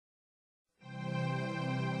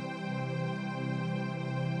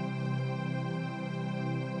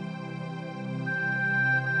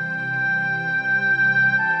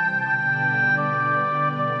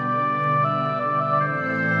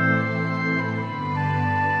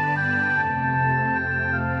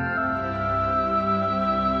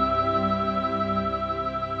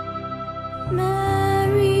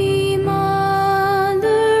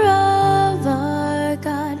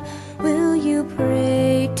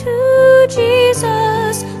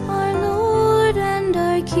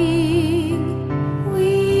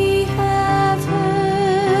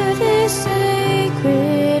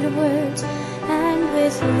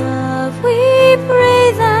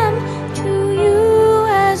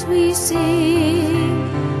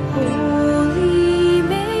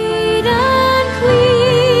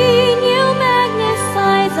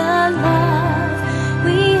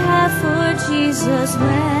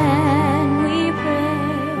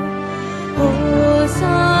O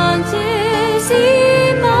Santissima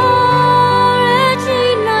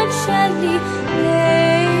Regina Coeli,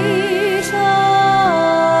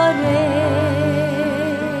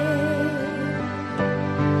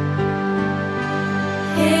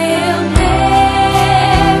 Hail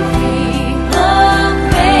Mary, of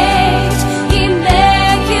grace,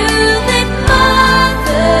 Immaculate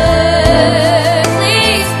Mother,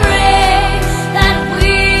 please pray that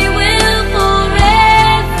we will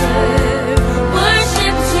forever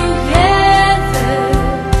worship together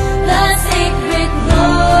the sacred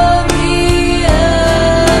glory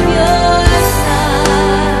of your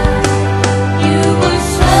Son. You were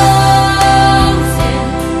chosen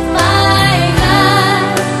by God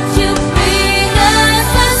to bring us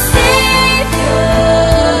a Savior,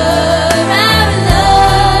 our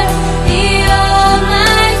Lord, the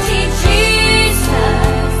Almighty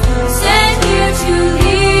Jesus, sent you to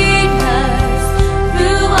lead us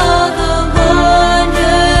through all the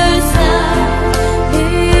wonders of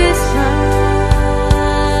His love.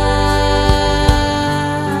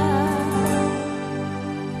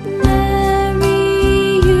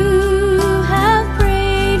 Mary, you have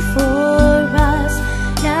prayed for us.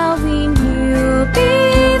 Now we kneel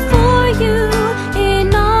before you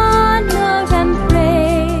in honor and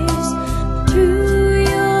praise. Through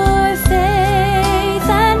your faith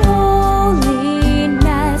and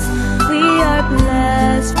holiness, we are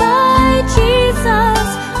blessed by Jesus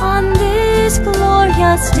on this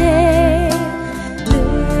glorious day.